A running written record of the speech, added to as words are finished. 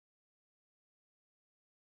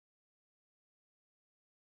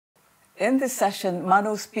In this session,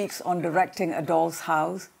 Mano speaks on directing A Doll's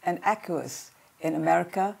House and Aqueous in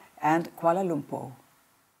America and Kuala Lumpur.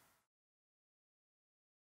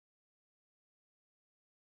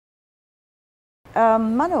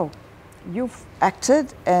 Mano, you've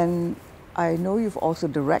acted and I know you've also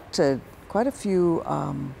directed quite a few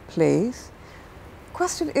plays.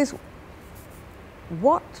 Question is,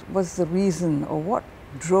 what was the reason or what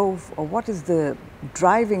drove or what is the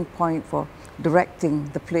driving point for directing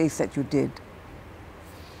the plays that you did?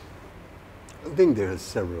 I think there are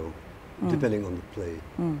several, depending on the play.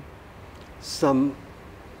 Some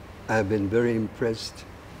I have been very impressed,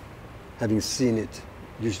 having seen it,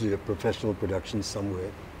 usually a professional production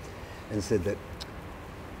somewhere, and said that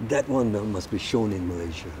that one must be shown in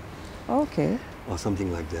Malaysia. Okay. Or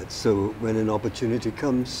something like that. So when an opportunity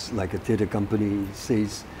comes, like a theatre company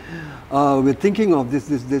says, we're thinking of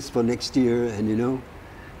this for next year, and you know,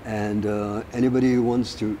 and anybody who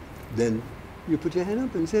wants to, then you put your hand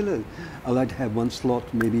up and say, look, I'd like to have one slot,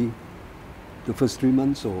 maybe the first 3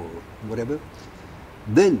 months or whatever.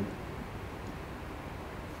 Then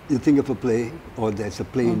you think of a play, or there's a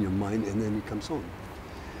play in your mind, and then it comes on.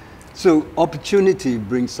 So opportunity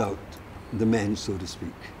brings out the man, so to speak.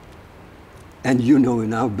 And you know,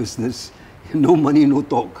 in our business, no money, no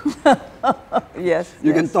talk. Yes.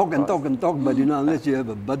 You can talk and talk and talk, but you know, unless you have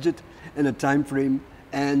a budget and a time frame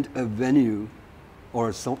and a venue or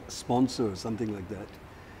a sponsor or something like that.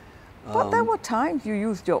 But there were times you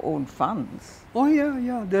used your own funds. Oh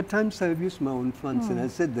yeah. There are times I've used my own funds, and I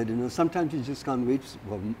said that, you know, sometimes you just can't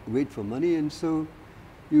wait for money, and so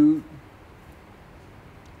you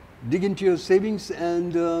dig into your savings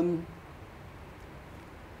and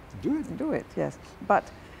do it. Do it, yes. But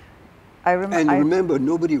I remember. And remember,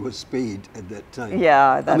 nobody was paid at that time.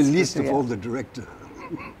 Yeah, that's I mean, least of all the director.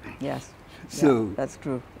 Yes. So yeah, that's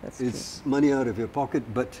true. It's money out of your pocket,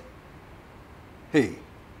 but hey,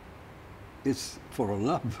 it's for a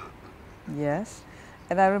love. Yes,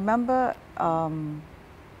 and I remember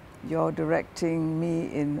you're directing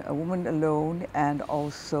me in A Woman Alone, and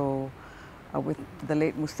also with the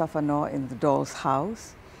late Mustafa Noor in The Doll's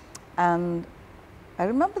House. And I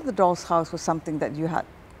remember The Doll's House was something that you had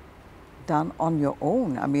done on your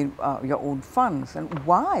own, I mean, your own funds. And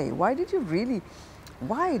why? Why did you really,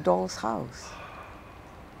 why Doll's House?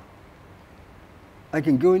 I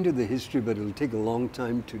can go into the history, but it'll take a long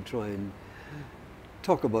time to try and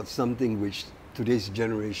talk about something which today's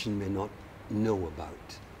generation may not know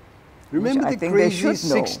about. Remember the crazy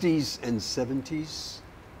 60s and 70s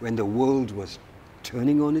when the world was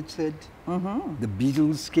turning on its head? The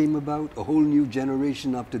Beatles came about, a whole new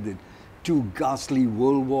generation after the 2 ghastly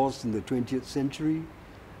world wars in the 20th century.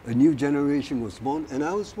 A new generation was born, and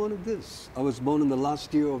I was one of this. I was born in the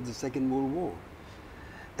last year of the Second World War.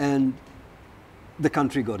 And the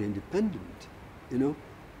country got independent, you know.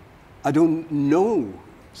 I don't know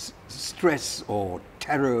stress or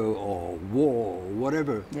terror or war or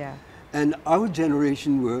whatever. Yeah. And our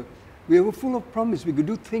generation we were full of promise. We could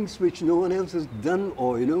do things which no one else has done,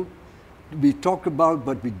 or, you know, we talk about,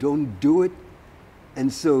 but we don't do it.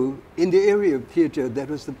 And so in the area of theatre, that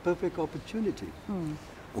was the perfect opportunity.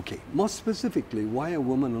 Okay, more specifically, why A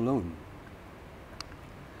Woman Alone?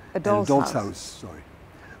 A Doll's House, sorry.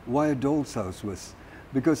 Why A Doll's House was,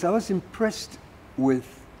 because I was impressed with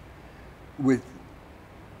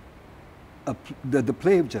the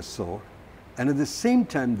play I just saw, and at the same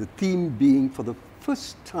time the theme being, for the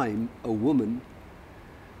first time, a woman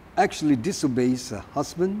actually disobeys her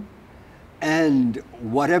husband and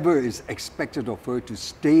whatever is expected of her, to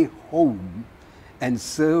stay home and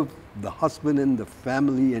serve the husband and the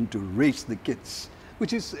family and to raise the kids,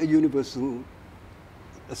 which is a universal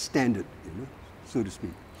standard, you know, so to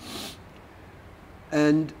speak.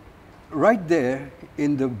 And right there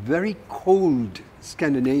in the very cold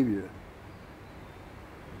Scandinavia,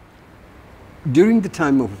 during the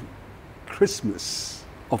time of Christmas,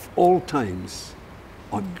 of all times,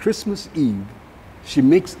 on Christmas Eve, she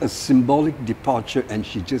makes a symbolic departure, and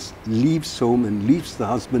she just leaves home and leaves the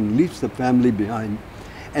husband, leaves the family behind,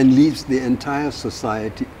 and leaves the entire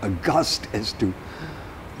society aghast as to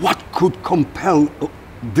what could compel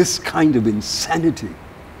this kind of insanity.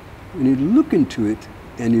 When you look into it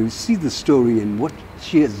and you see the story and what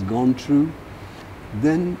she has gone through,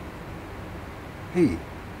 then, hey,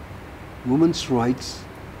 women's rights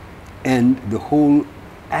and the whole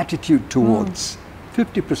attitude towards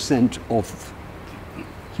 50% of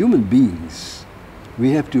human beings,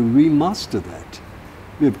 we have to remaster that.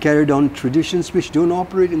 We have carried on traditions which don't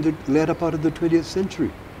operate in the latter part of the 20th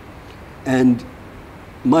century. And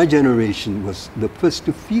my generation was the first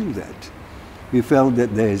to feel that. We felt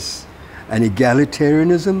that there's an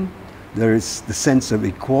egalitarianism, There is the sense of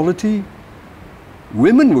equality.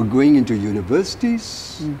 Women were going into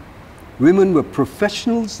universities. Women were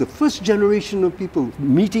professionals, the first generation of people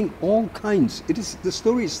meeting all kinds. The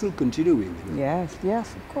story is still continuing. You know? Yes,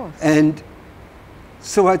 yes, of course. And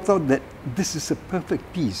so I thought that this is a perfect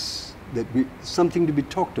piece, something to be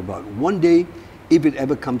talked about. One day, if it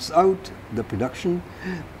ever comes out, the production,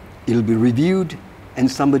 it'll be reviewed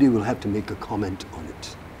and somebody will have to make a comment on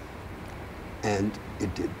it. And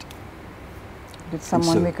it did. Did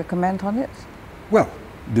someone make a comment on it? Well,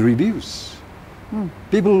 the reviews.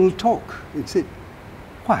 People will talk and say,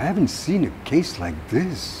 "Wow, I haven't seen a case like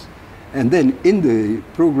this." And then in the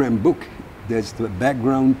program book, there's the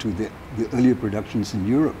background to the earlier productions in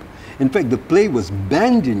Europe. In fact, the play was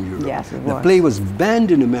banned in Europe. Yes, it was. The play was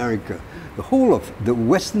banned in America. The whole of the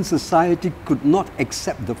Western society could not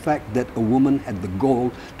accept the fact that a woman had the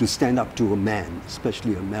gall to stand up to a man,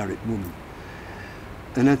 especially a married woman.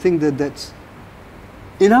 And I think that that's...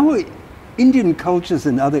 In our Indian cultures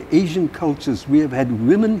and other Asian cultures, we have had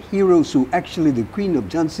women heroes who actually, the Queen of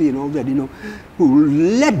Jhansi and all that, you know, who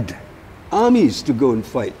led armies to go and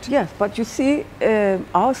fight. Yes, but you see,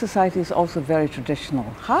 our society is also very traditional.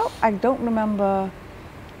 I don't remember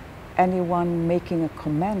anyone making a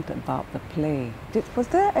comment about the play. Was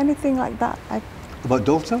there anything like that? About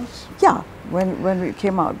Doll's House? Yeah, when it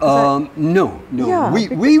came out. No. Yeah,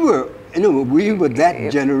 we were that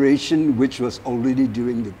generation which was already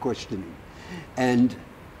doing the questioning. And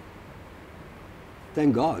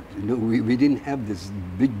thank God, you know, we didn't have this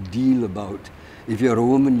big deal about if you're a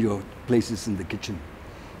woman, your place is in the kitchen.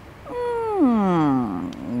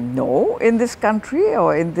 No, in this country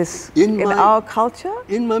or in our culture?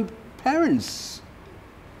 In my parents,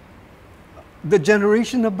 the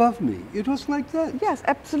generation above me, it was like that. Yes,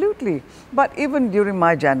 absolutely. But even during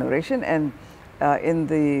my generation and in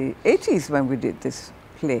the 80s when we did this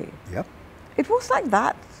play, yep, it was like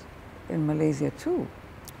that in Malaysia too.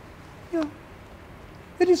 Yeah,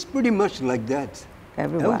 it is pretty much like that.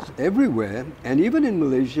 Everywhere. Everywhere, and even in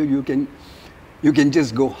Malaysia, you can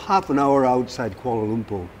just go half an hour outside Kuala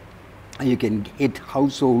Lumpur, and you can hit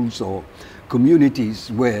households or communities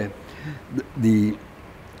where the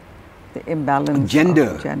imbalance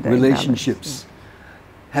gender imbalance, relationships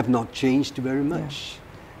have not changed very much.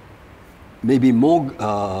 Maybe more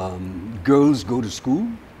girls go to school,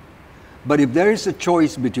 but if there is a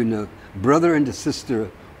choice between a brother and a sister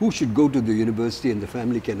who should go to the university and the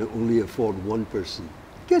family can only afford one person,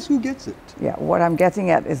 guess who gets it? Yeah, what I'm getting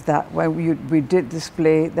at is that when we did this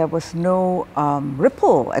play, there was no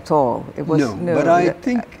ripple at all. It was no, but I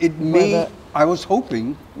think it may. I was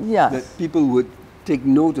hoping that people would take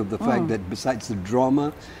note of the fact that besides the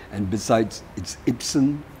drama and besides its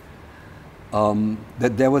Ibsen,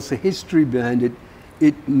 that there was a history behind it.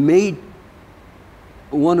 It made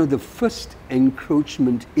one of the first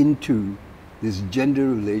encroachment into this gender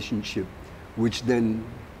relationship, which then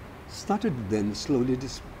started slowly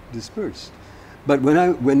dispersed. But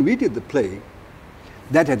when we did the play,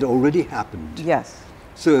 that had already happened. Yes.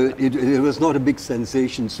 So it was not a big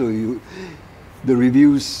sensation. So the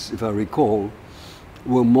reviews, if I recall,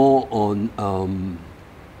 were more on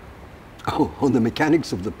the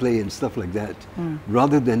mechanics of the play and stuff like that,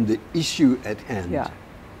 rather than the issue at hand. Yeah.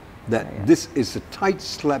 That this is a tight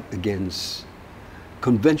slap against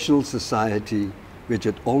conventional society, which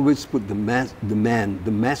had always put the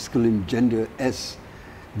masculine gender as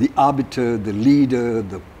the arbiter, the leader,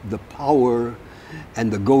 the power,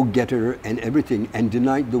 and the go-getter and everything, and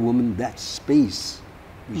denied the woman that space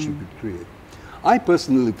which she could create. I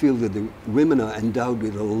personally feel that the women are endowed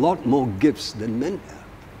with a lot more gifts than men have.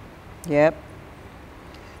 Yep.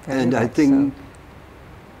 And I think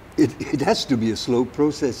it has to be a slow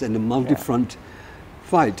process and a multi-front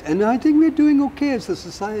fight. And I think we're doing okay as a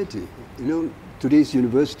society. You know, today's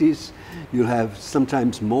universities, you'll have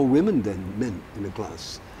sometimes more women than men in a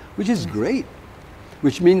class, which is great.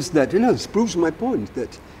 Which means that, you know, this proves my point,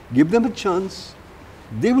 that give them a chance,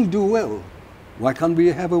 they will do well. Why can't we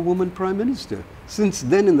have a woman prime minister? Since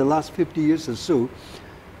then, in the last 50 years or so,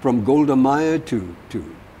 from Golda Meir to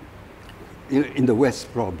in the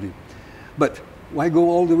West probably. But why go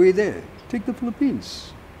all the way there? Take the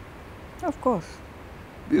Philippines. Of course.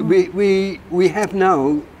 We have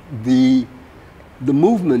now the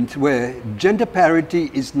movement where gender parity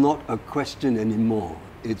is not a question anymore.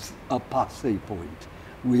 It's a passé point.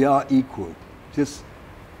 We are equal. It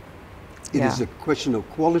is a question of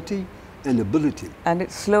quality and ability. And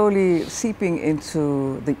it's slowly seeping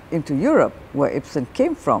into Europe, where Ibsen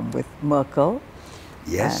came from with Merkel.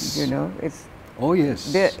 Yes. And, you know, it's. Oh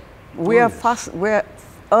yes. We're faster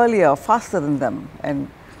than them, and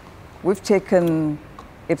we've taken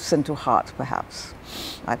Ibsen to heart, perhaps.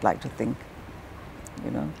 I'd like to think,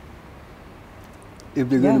 you know. If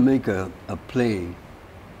they're going to make a play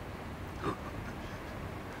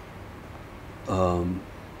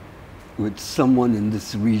with someone in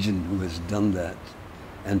this region who has done that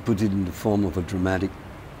and put it in the form of a dramatic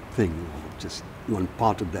thing, or just one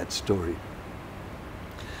part of that story,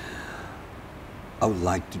 I would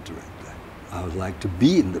like to direct that. I would like to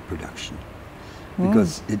be in the production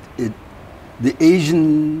because the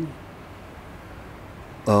Asian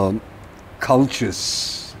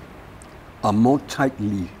cultures are more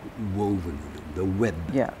tightly woven, the web.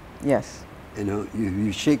 Yeah, yes. You know,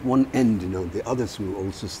 you shake one end, you know, the others will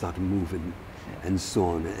also start moving, and so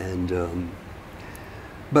on. And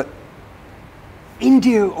but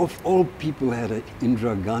India, of all people, had a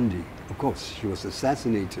Indira Gandhi. Of course, she was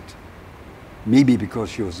assassinated, maybe because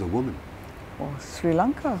she was a woman. Or Sri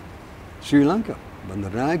Lanka. Sri Lanka,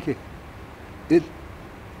 Bandaranaike.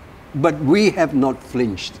 But we have not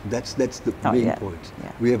flinched. That's the main point.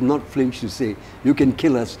 Yeah. We have not flinched to say, you can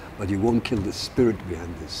kill us, but you won't kill the spirit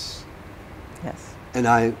behind this. Yes. And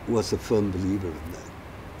I was a firm believer in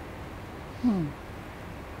that.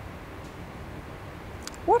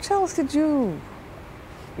 What else did you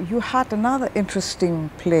had another interesting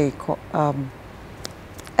play called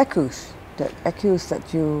Equus,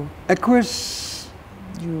 that you... Equus,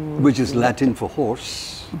 which is Latin for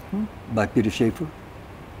horse, by Peter Schaeffer.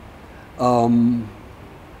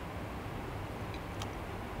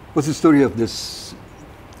 What's the story of this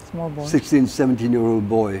Small boy. 16, 17-year-old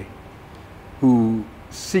boy who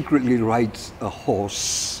secretly rides a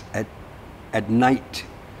horse at night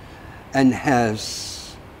and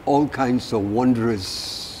has all kinds of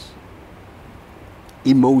wondrous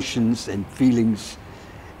emotions and feelings,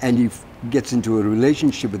 and he gets into a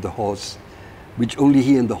relationship with the horse which only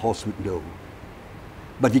he and the horse would know,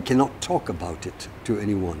 but he cannot talk about it to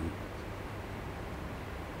anyone.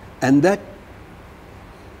 And that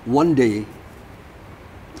one day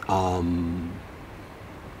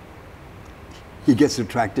he gets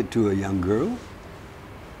attracted to a young girl,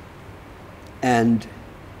 and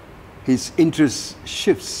his interest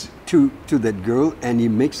shifts to that girl, and he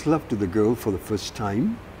makes love to the girl for the first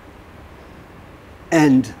time.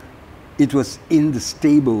 And it was in the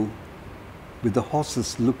stable with the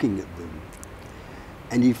horses looking at them,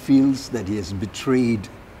 and he feels that he has betrayed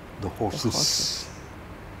the horses.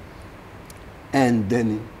 And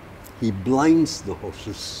then he blinds the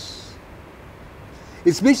horses.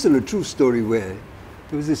 It's based on a true story where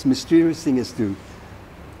there was this mysterious thing as to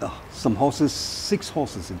some horses, 6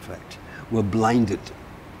 horses in fact, were blinded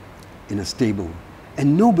in a stable.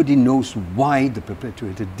 And nobody knows why the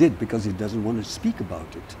perpetrator did, because he doesn't want to speak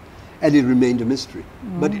about it. And it remained a mystery.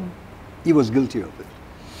 But he was guilty of it.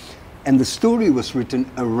 And the story was written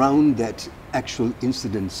around that actual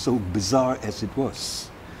incident, so bizarre as it was.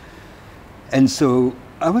 And so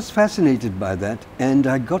I was fascinated by that, and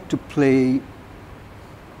I got to play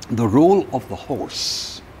the role of the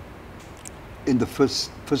horse in the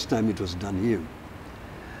first time it was done here.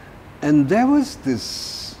 And there was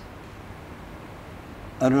this,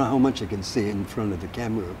 I don't know how much I can say in front of the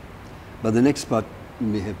camera, but the next part you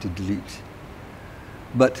may have to delete.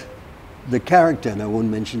 But the character, and I won't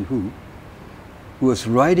mention who was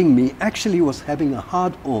riding me, actually was having a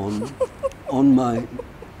hard-on on my,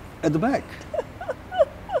 at the back.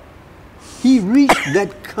 He reached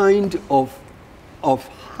that kind of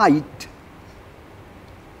height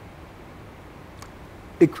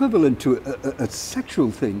equivalent to a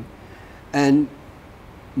sexual thing, and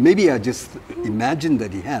maybe I just imagined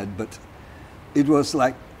that he had, but it was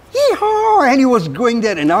like, yee-haw, and he was going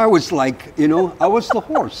there, and I was like, you know, I was the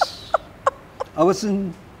horse. I was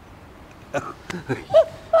in a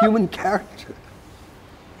human character.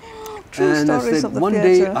 True and I stories said, of the one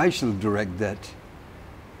theatre. day I shall direct that.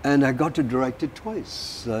 And I got to direct it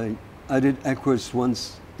twice. I did Equus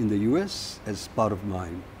once in the US as part of my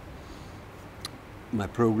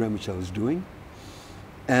program which I was doing.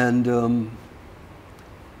 And when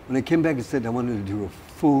I came back, I said I wanted to do a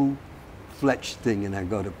full-fledged thing, and I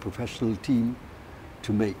got a professional team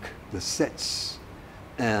to make the sets.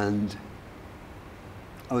 And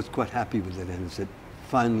I was quite happy with it, and I said,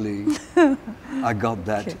 finally, I got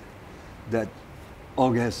that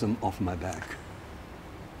orgasm off my back.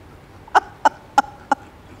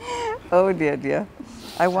 Oh dear, dear.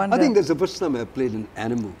 I wonder. I think that's the first time I played an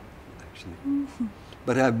animal, actually.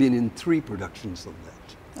 But I've been in 3 productions of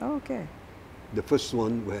that. Oh, okay. The first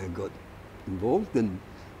one where I got involved, then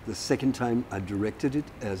the second time I directed it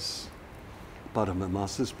as part of my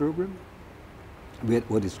master's program. We had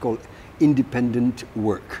what is called independent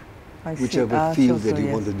work. I see. whichever Ah, field so that he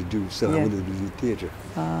yes. wanted to do. So I Yes. wanted to do theatre.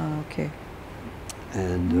 Ah, okay.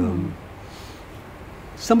 And Hmm. and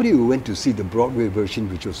somebody who went to see the Broadway version,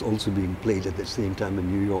 which was also being played at the same time in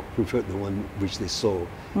New York, preferred the one which they saw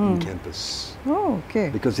in campus. Oh, okay.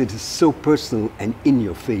 Because it is so personal and in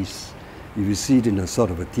your face. If you see it in a sort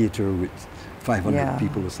of a theatre with 500 Yeah.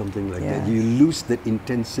 people or something like that, Yes. you lose that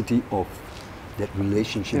intensity of that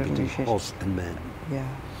relationship The between relationship. horse and man, Yeah.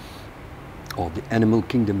 or the animal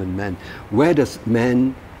kingdom and man. Where does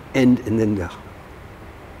man end and then the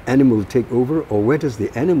animal take over, or where does the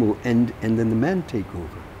animal end and then the man take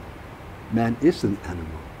over? Man is an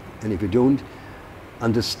animal, and if you don't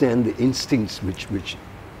understand the instincts which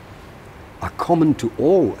are common to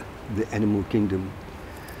all the animal kingdom,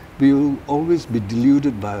 we will always be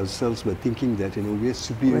deluded by ourselves by thinking that we're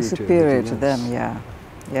superior, We're superior to to everything them, else. yeah.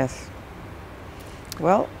 Yes.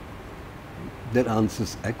 Well, That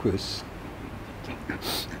answers Aquis.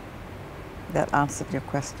 that answered your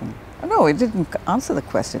question. Oh, no, it didn't answer the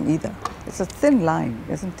question either. It's a thin line,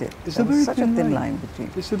 isn't it? It's There a was very such thin a thin line. line between.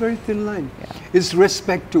 It's a very thin line. Yeah. It's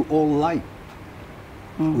respect to all life,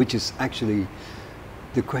 which is actually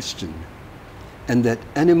the question. And that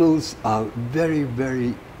animals are very,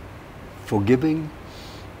 very forgiving.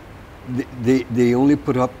 They only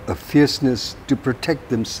put up a fierceness to protect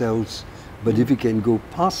themselves, but if you can go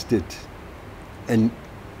past it and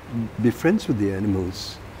be friends with the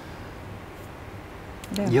animals,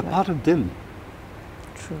 Yeah, you're part of them.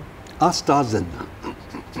 True. Ask Tarzan.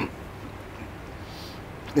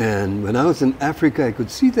 And when I was in Africa, I could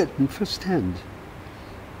see that in first hand.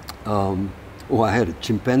 I had a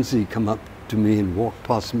chimpanzee come up to me and walk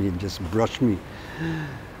past me and just brush me.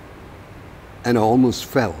 And I almost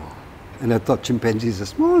fell. And I thought chimpanzees are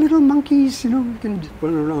small little monkeys, you can just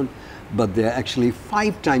run around. But they're actually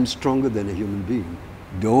 5 times stronger than a human being.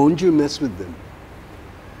 Don't you mess with them.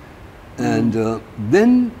 And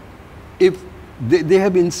then if they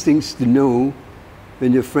have instincts to know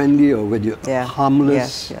when you're friendly or when you're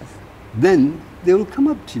harmless, Yes, yes. then they will come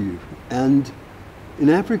up to you. And in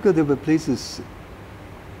Africa, there were places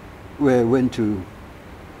where I went to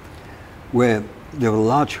where there were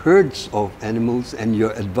large herds of animals, and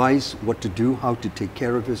you're advised what to do, how to take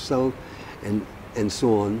care of yourself, and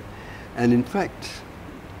so on. And in fact,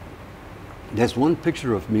 there's one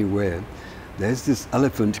picture of me where there's this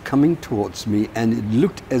elephant coming towards me, and it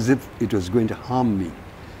looked as if it was going to harm me.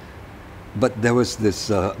 But there was this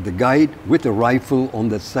the guide with a rifle on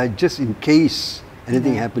that side, just in case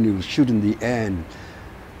anything happened, he will shoot in the air and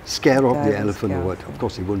scare off the elephant or what. Of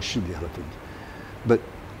course, he won't shoot the elephant. But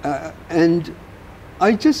and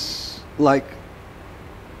I just like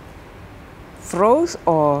Froze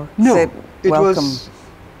or no, said it welcome? was.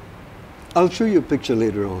 I'll show you a picture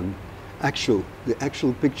later on. The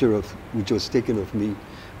actual picture of which was taken of me,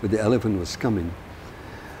 where the elephant was coming,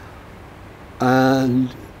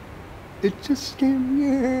 and it just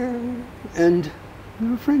came, and we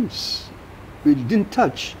were friends. We didn't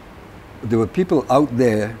touch. There were people out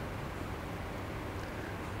there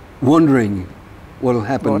wondering what will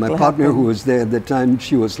happen. My partner, who was there at the time,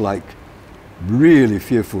 she was like really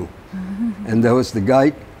fearful, and there was the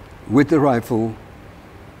guy with the rifle.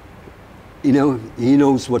 He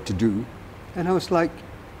knows what to do. And I was like,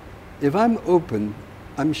 if I'm open,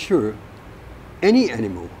 I'm sure any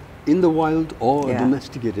animal in the wild or a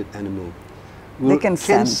domesticated animal can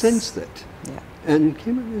sense that. Yeah. And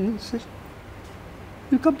came in and he said,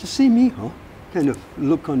 "You come to see me, huh?" Kind of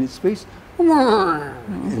look on his face.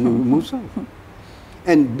 And he moves on.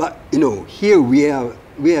 But here we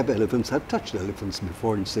have elephants. I've touched elephants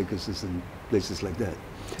before in circuses and places like that.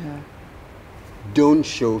 Yeah. Don't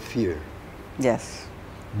show fear. Yes.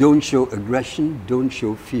 Don't show aggression, don't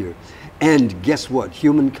show fear. And guess what?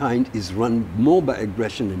 Humankind is run more by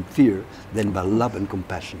aggression and fear than by love and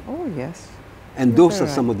compassion. Oh, yes. And those are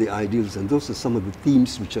some of the ideals, and those are some of the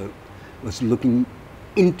themes which I was looking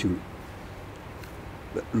into.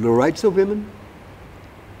 The rights of women,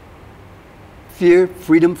 fear,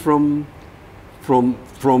 freedom from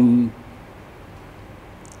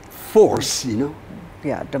force,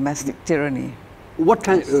 Yeah, domestic tyranny. What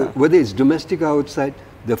kind, whether it's domestic or outside,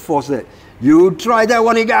 the force that you try that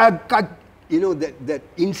one, that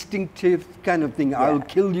instinctive kind of thing. I'll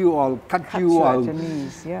kill you, I'll cut you,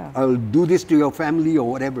 I'll do this to your family or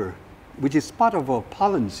whatever, which is part of our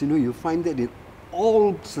parlance. You find that in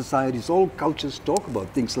all societies, all cultures talk about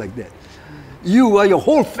things like that. You or your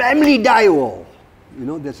whole family die all.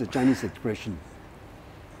 That's a Chinese expression.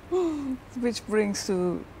 Which brings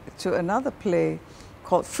to another play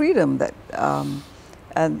called Freedom, that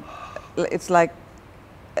and it's like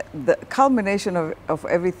the culmination of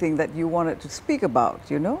everything that you wanted to speak about,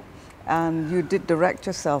 And you did direct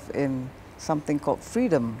yourself in something called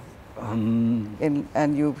Freedom,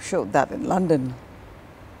 and you showed that in London.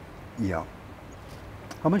 Yeah.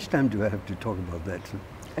 How much time do I have to talk about that?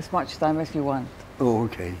 As much time as you want. Oh,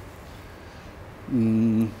 okay.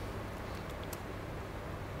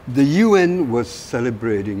 The UN was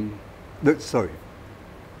celebrating,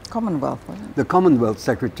 Commonwealth, wasn't it? the Commonwealth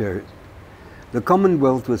Secretary. The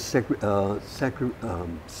Commonwealth was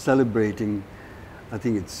celebrating, I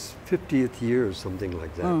think it's 50th year or something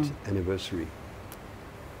like that, anniversary.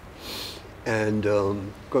 And of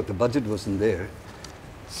course the budget wasn't there.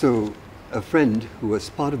 So a friend who was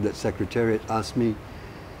part of that secretariat asked me,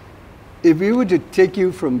 if we were to take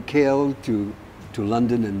you from KL to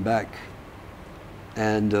London and back,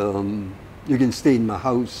 and you can stay in my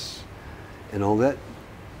house and all that,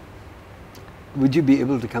 would you be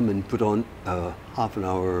able to come and put on a half an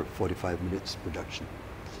hour, 45 minutes production?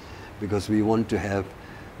 Because we want to have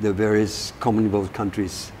the various Commonwealth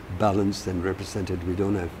countries balanced and represented. We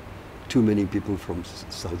don't have too many people from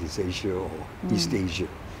Southeast Asia or East Asia.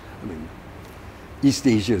 I mean, East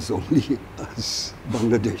Asia is only us,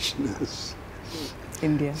 Bangladesh and us.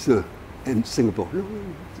 India. So, and Singapore. No,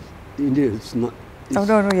 India is not. Oh,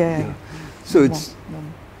 no, yeah. So it's,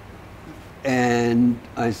 and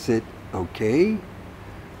I said, okay,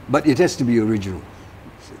 but it has to be original.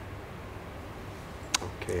 I said,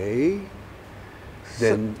 okay,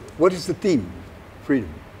 then what is the theme?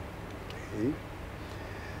 Freedom. Okay.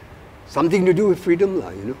 Something to do with freedom,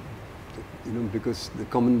 you know, because the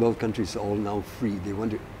Commonwealth countries are all now free. They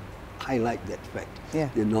want to highlight that fact. Yeah.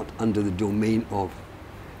 They're not under the domain of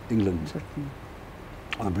England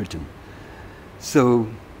or Britain. So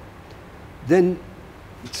then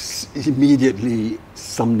immediately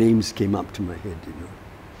some names came up to my head, you know.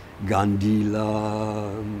 Gandhi,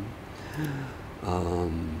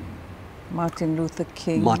 Martin Luther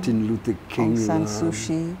King. Aung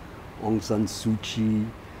San Suu Kyi.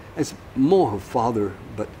 It's more her father,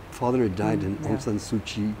 but father had died, and Aung San Suu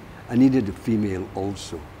Kyi. I needed a female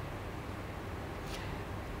also.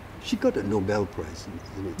 She got a Nobel Prize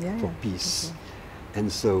for peace. Okay.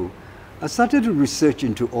 And so I started to research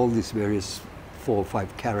into all these various 4 or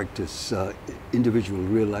 5 characters,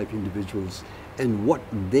 real life individuals, and what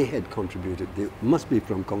they had contributed. They must be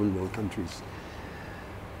from Commonwealth countries,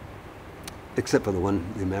 except for the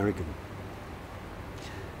American.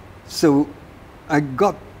 So I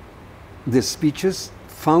got the speeches,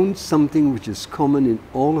 found something which is common in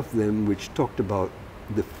all of them, which talked about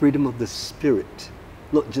the freedom of the spirit,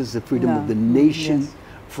 not just the freedom of the nation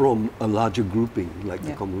from a larger grouping like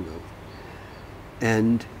the Commonwealth.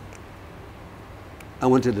 And I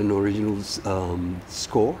wanted an original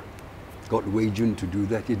score, got Wei Jun to do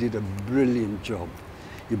that. He did a brilliant job.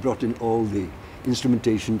 He brought in all the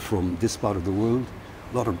instrumentation from this part of the world,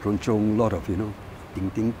 a lot of gronchong, a lot of, you know,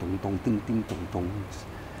 ting ting tong tong ting ting tong tongs,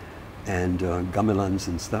 and gamelans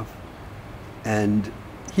and stuff. And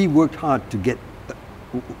he worked hard to get,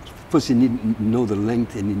 first you need to know the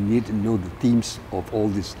length, and you need to know the themes of all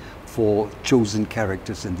these 4 chosen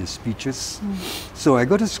characters and their speeches. So I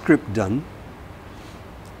got a script done,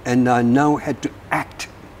 and I now had to act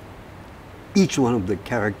each one of the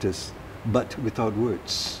characters, but without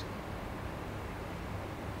words.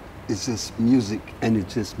 It's just music and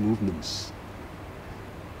it's just movements.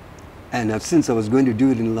 And since I was going to do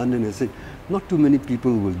it in London, I said, not too many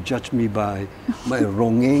people will judge me by my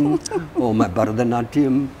rongeng or my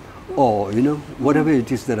Bharatanatyam, or, you know, whatever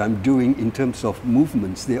it is that I'm doing in terms of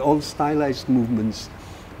movements. They're all stylized movements,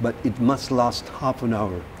 but it must last half an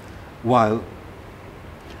hour, while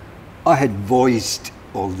I had voiced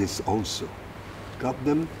all this also. Got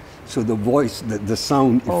them? So the voice, the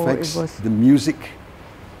sound effects, the music,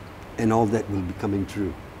 and all that will be coming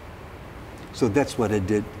through. So that's what I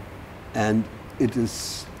did. And it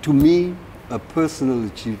is, to me, a personal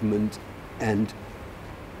achievement and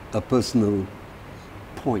a personal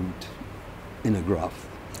point in a graph.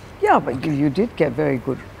 Yeah, but you did get very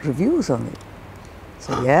good reviews on it.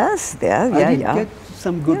 So yes, I did get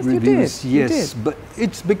some good reviews, yes, but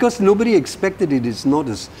it's because nobody expected it. It's not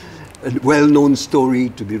a well-known story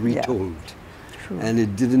to be retold. True. And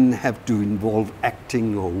it didn't have to involve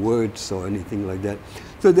acting or words or anything like that.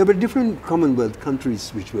 So there were different Commonwealth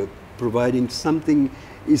countries which were providing something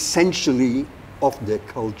essentially of their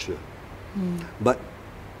culture. But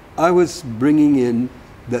I was bringing in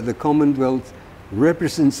that the Commonwealth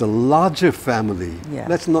represents a larger family.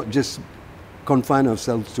 Let's not just confine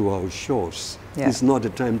ourselves to our shores. It's not a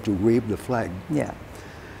time to wave the flag.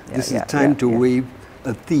 This is a time to wave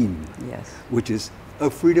a theme, which is a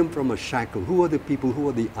freedom from a shackle. Who are the people, who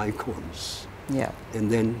are the icons? And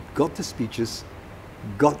then got the speeches,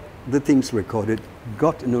 got the things recorded,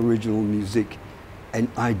 got an original music, and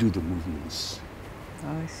I do the movements.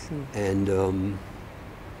 I see. And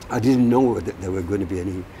I didn't know that there were going to be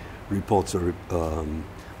any reports,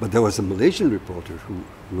 but there was a Malaysian reporter who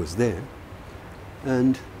was there,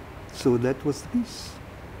 and so that was the piece.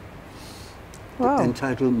 Wow.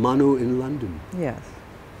 Entitled Mano in London. Yes.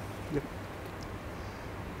 Yep.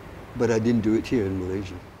 But I didn't do it here in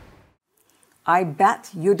Malaysia. I bet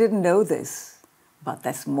you didn't know this, but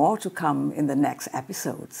there's more to come in the next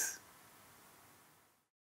episodes.